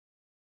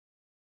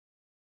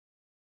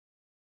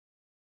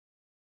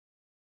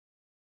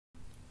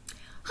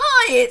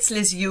Hi, it's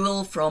Liz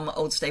Yuille from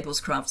Old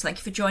Stables Crafts. Thank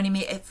you for joining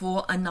me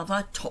for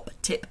another Top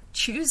Tip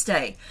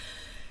Tuesday.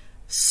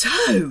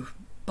 So,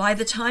 by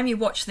the time you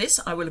watch this,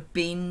 I will have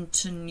been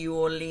to New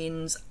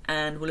Orleans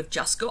and will have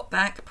just got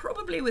back,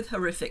 probably with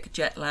horrific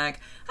jet lag.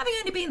 Having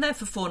only been there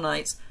for 4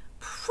 nights,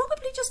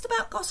 probably just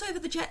about got over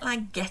the jet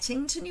lag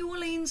getting to New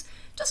Orleans,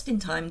 just in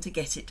time to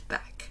get it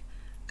back,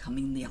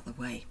 coming the other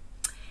way.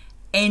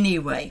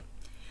 Anyway,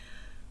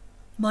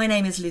 my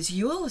name is Liz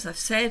Yuille. As I've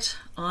said,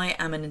 I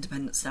am an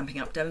independent Stampin'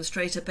 Up!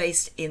 Demonstrator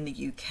based in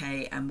the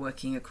UK and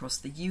working across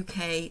the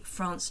UK,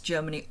 France,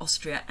 Germany,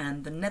 Austria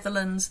and the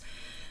Netherlands.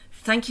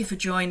 Thank you for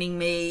joining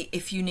me.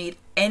 If you need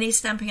any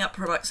Stampin' Up!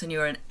 Products and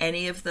you're in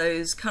any of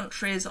those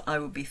countries, I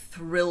would be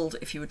thrilled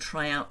if you would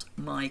try out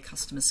my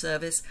customer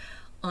service.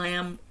 I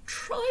am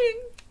trying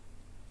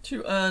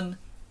to earn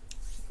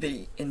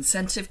the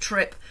incentive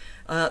trip.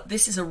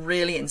 This is a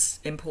really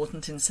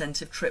important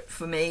incentive trip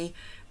for me,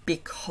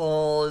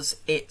 because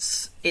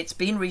it's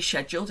been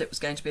rescheduled. It was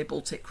going to be a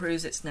Baltic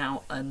cruise. It's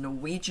now a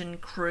Norwegian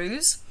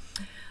cruise.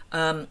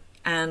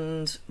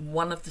 And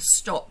one of the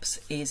stops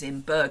is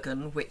in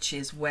Bergen, which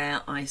is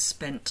where I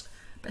spent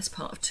the best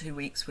part of 2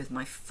 weeks with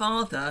my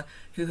father,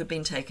 who had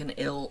been taken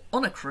ill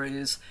on a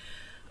cruise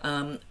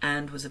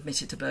and was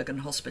admitted to Bergen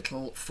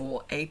Hospital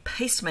for a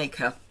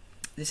pacemaker.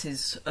 This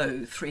is,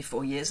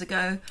 3-4 years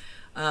ago.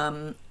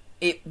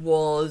 It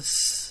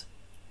was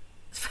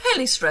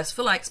fairly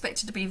stressful. I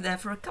expected to be there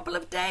for a couple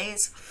of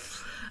days.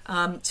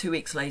 2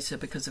 weeks later,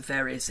 because of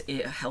various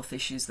health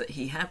issues that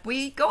he had,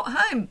 we got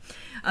home.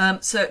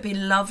 So it'd be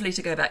lovely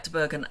to go back to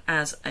Bergen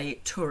as a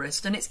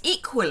tourist, and it's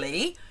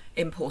equally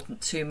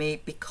important to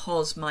me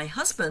because my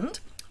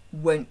husband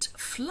won't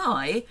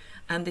fly,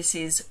 and this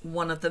is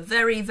one of the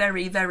very,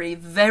 very, very,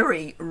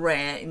 very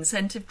rare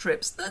incentive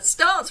trips that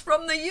starts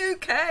from the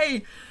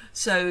UK.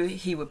 So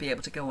he would be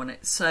able to go on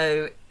it.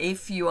 So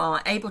if you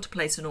are able to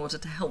place an order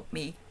to help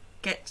me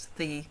get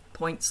the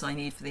points I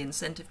need for the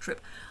incentive trip,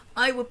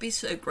 I would be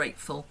so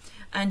grateful.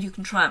 And you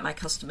can try out my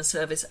customer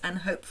service and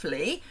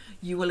hopefully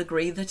you will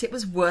agree that it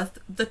was worth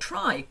the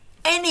try.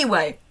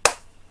 Anyway,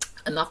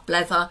 enough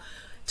blether.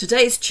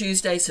 Today's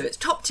Tuesday, so it's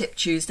Top Tip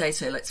Tuesday,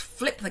 so let's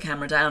flip the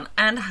camera down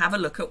and have a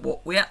look at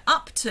what we're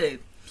up to.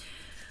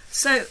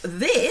 So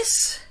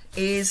this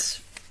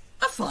is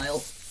a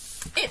file.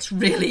 It's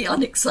really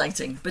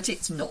unexciting, but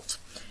it's not,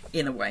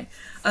 in a way.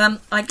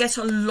 I get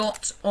a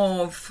lot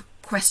of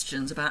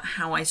questions about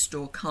how I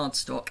store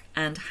cardstock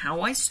and how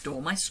I store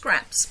my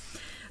scraps.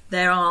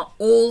 There are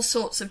all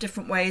sorts of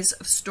different ways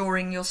of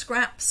storing your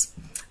scraps.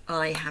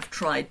 I have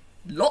tried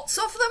lots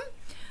of them,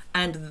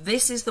 and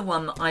this is the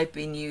one that I've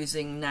been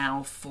using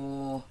now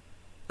for,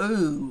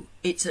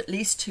 it's at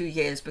least 2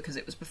 years, because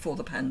it was before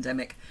the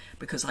pandemic,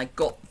 because I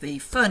got the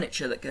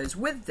furniture that goes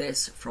with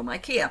this from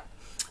IKEA.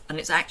 And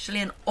it's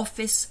actually an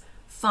office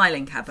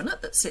filing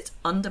cabinet that sits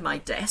under my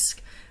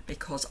desk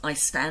because I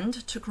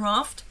stand to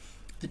craft.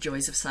 The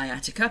joys of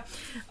sciatica.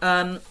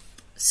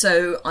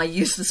 So I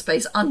use the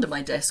space under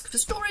my desk for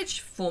storage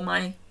for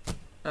my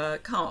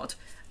card,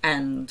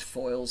 and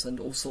foils and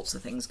all sorts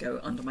of things go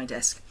under my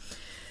desk.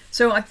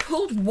 So I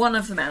pulled one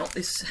of them out.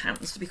 This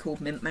happens to be called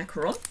Mint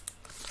Macaron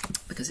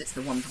because it's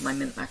the one for my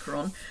Mint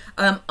Macaron.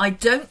 I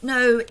don't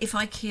know if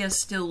IKEA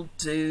still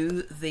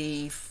do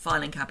the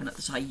filing cabinet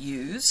that I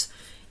use.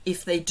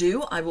 If they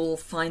do, I will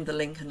find the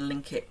link and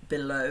link it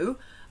below.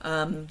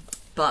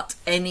 But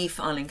any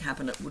filing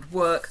cabinet would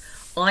work.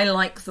 I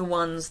like the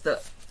ones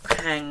that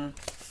hang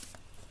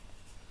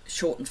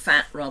short and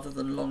fat rather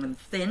than long and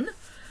thin.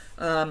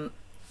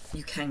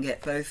 You can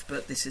get both,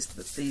 but these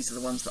are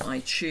the ones that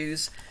I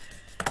choose,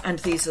 and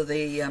these are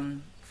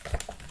the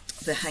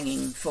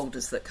hanging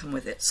folders that come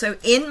with it. So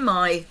in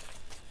my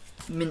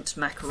Mint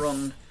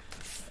Macaron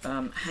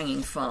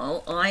hanging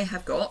file, I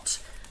have got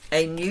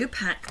a new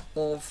pack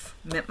of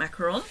Mint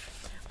Macaron.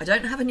 I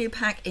don't have a new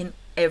pack in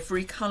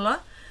every colour.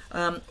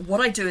 What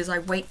I do is I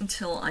wait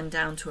until I'm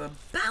down to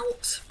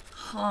about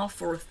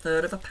half or a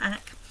third of a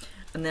pack,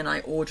 and then I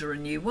order a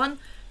new one,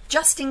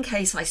 just in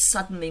case I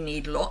suddenly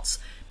need lots,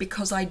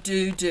 because I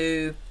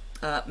do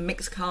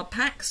mixed card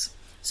packs.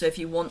 So if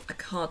you want a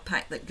card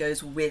pack that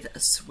goes with a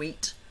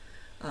suite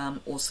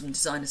or some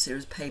designer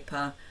series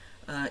paper,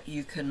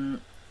 you can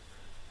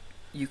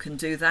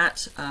do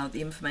that.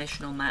 The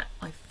information on that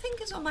I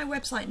think is on my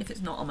website, and if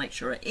it's not, I'll make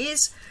sure it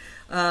is.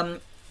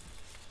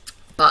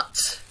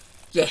 But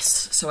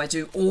yes, so I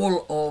do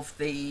all of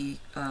the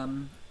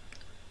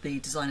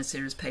designer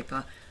series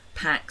paper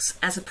packs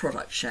as a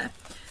product share.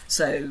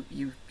 So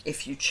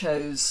if you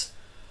chose,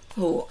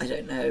 I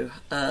don't know,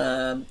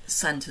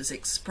 Santa's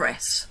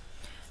Express,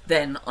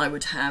 then I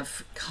would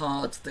have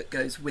card that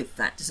goes with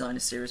that designer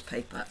series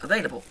paper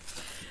available.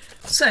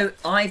 So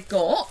I've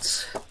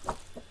got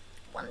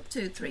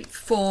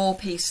 4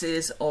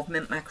 pieces of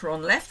Mint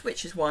Macaron left,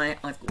 which is why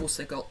I've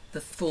also got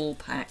the full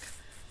pack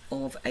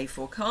of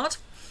A4 card.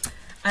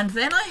 And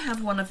then I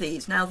have one of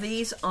these. Now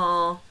these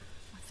are,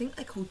 I think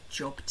they're called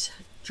job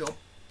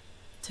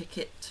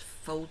ticket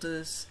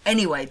folders.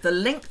 Anyway, the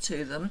link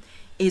to them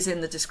is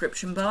in the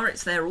description bar.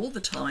 It's there all the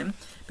time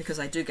because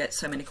I do get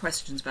so many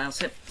questions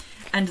about it.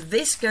 And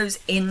this goes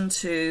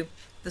into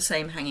the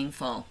same hanging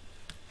file.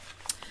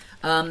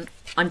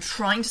 I'm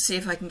trying to see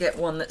if I can get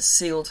one that's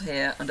sealed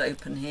here and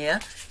open here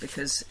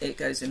because it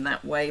goes in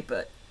that way,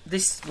 but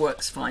this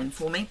works fine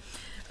for me.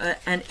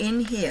 And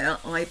in here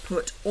I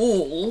put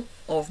all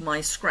of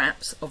my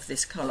scraps of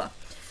this colour,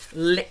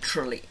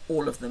 literally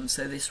all of them.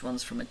 So this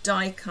one's from a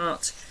die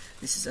cut,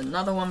 this is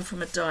another one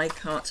from a die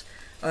cut,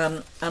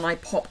 and I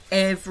pop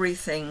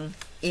everything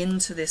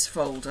into this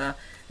folder,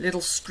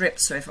 little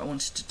strips. So if I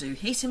wanted to do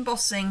heat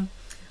embossing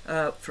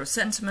for a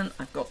sentiment,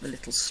 I've got the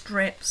little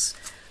strips.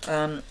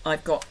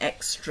 I've got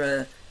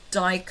extra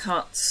die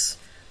cuts,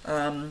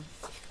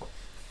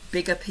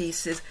 bigger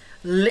pieces,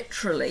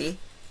 literally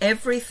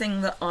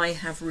everything that I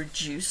have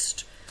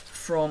reduced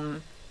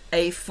from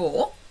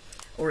A4,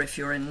 or if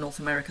you're in North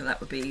America that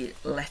would be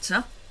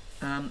letter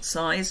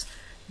size,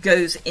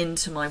 goes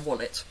into my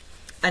wallet.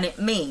 And it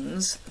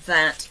means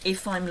that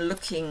if I'm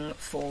looking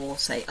for,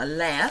 say, a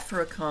layer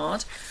for a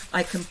card,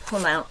 I can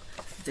pull out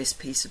this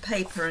piece of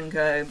paper and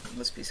go,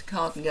 this piece of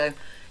card and go,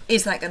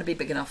 is that going to be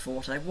big enough for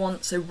what I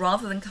want? So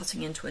rather than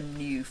cutting into a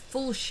new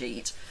full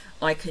sheet,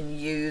 I can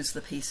use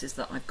the pieces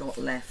that I've got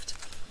left.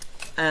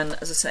 And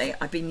as I say,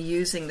 I've been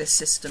using this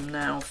system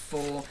now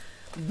for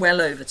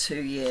well over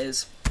 2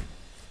 years,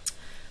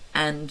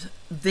 and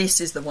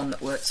this is the one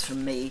that works for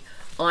me.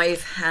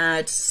 I've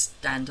had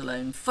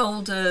standalone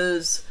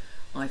folders,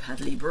 I've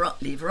had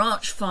lever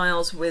arch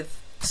files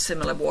with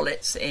similar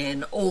wallets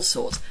in, all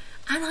sorts,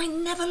 and I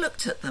never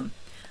looked at them.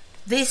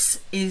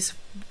 This is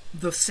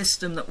the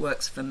system that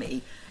works for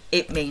me.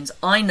 It means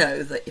I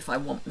know that if I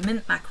want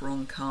mint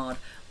macaron card,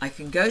 I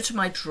can go to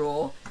my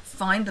drawer,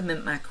 find the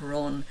mint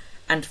macaron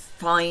and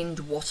find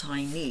what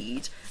I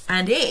need.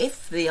 And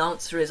if the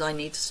answer is I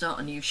need to start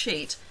a new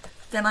sheet,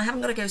 then I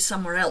haven't got to go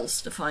somewhere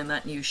else to find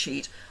that new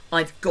sheet.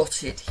 I've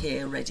got it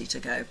here ready to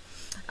go.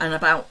 And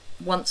about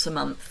once a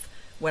month,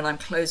 when I'm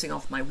closing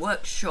off my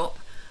workshop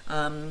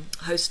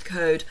host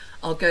code,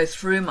 I'll go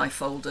through my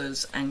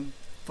folders and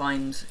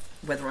find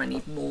whether I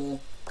need more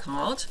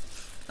card.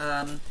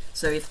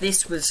 So if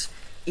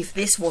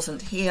this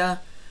wasn't here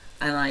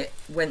and I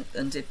went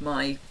and did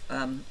my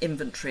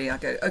inventory, I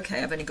go,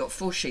 okay, I've only got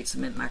 4 sheets of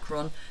mint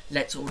macaron,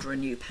 let's order a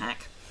new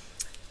pack.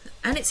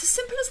 And it's as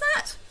simple as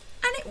that,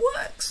 and it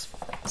works,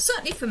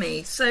 certainly for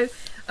me. So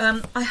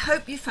I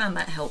hope you found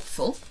that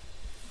helpful.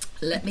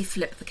 Let me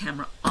flip the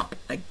camera up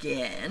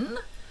again.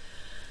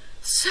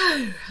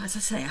 So, as I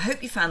say, I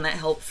hope you found that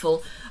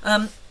helpful.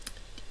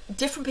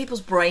 Different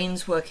people's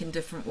brains work in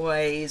different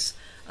ways,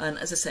 and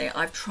as I say,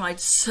 I've tried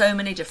so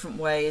many different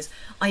ways.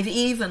 I've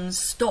even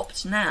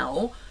stopped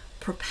now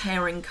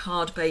preparing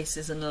card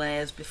bases and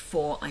layers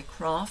before I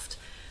craft,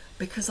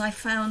 because I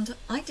found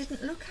I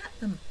didn't look at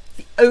them.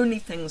 The only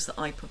things that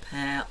I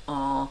prepare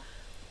are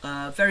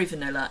very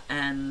vanilla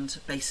and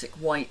basic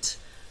white,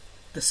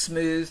 the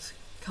smooth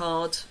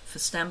card for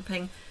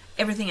stamping.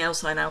 Everything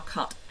else I now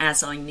cut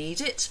as I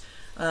need it.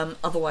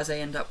 Otherwise I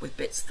end up with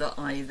bits that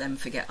I then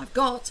forget I've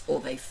got, or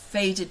they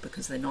faded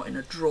because they're not in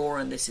a drawer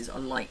and this is a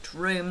light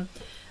room.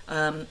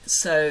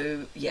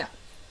 So yeah,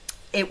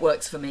 it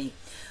works for me.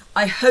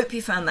 I hope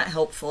you found that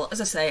helpful.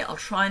 As I say, I'll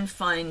try and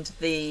find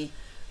the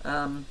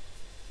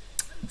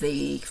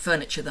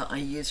furniture that I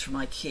use from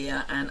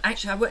IKEA, and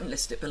actually I won't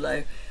list it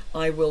below.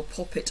 I will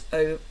pop it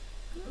over.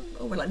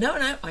 Oh, well,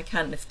 no, I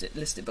can list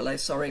it below.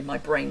 Sorry, my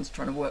brain's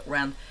trying to work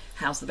around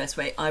how's the best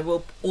way. I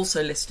will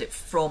also list it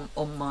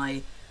on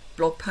my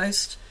blog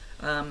post,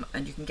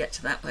 and you can get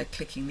to that by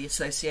clicking the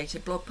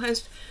associated blog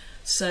post.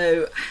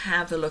 So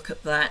have a look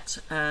at that,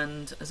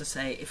 and as I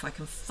say, if I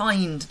can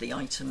find the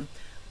item,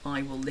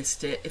 I will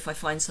list it. If I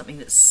find something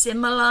that's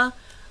similar,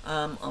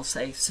 I'll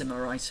say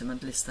similar item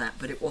and list that,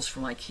 but it was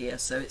from IKEA,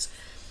 so it's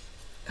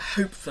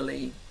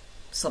hopefully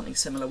something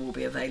similar will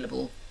be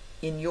available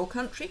in your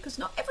country, because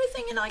not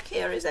everything in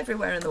IKEA is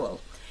everywhere in the world.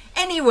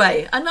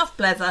 Anyway, enough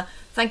blether.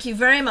 Thank you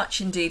very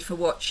much indeed for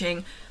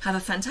watching. Have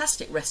a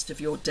fantastic rest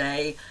of your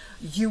day.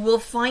 You will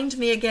find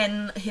me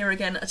here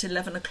again at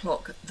 11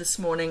 o'clock this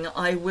morning.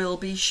 I will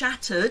be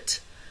shattered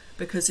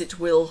because it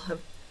will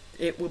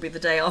be the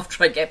day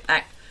after I get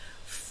back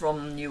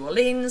from New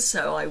Orleans,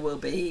 so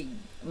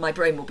my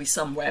brain will be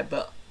somewhere,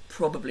 but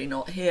probably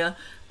not here.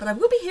 But I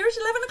will be here at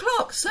 11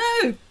 o'clock. So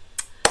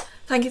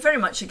thank you very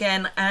much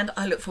again, and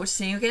I look forward to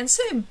seeing you again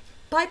soon.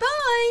 Bye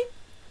bye.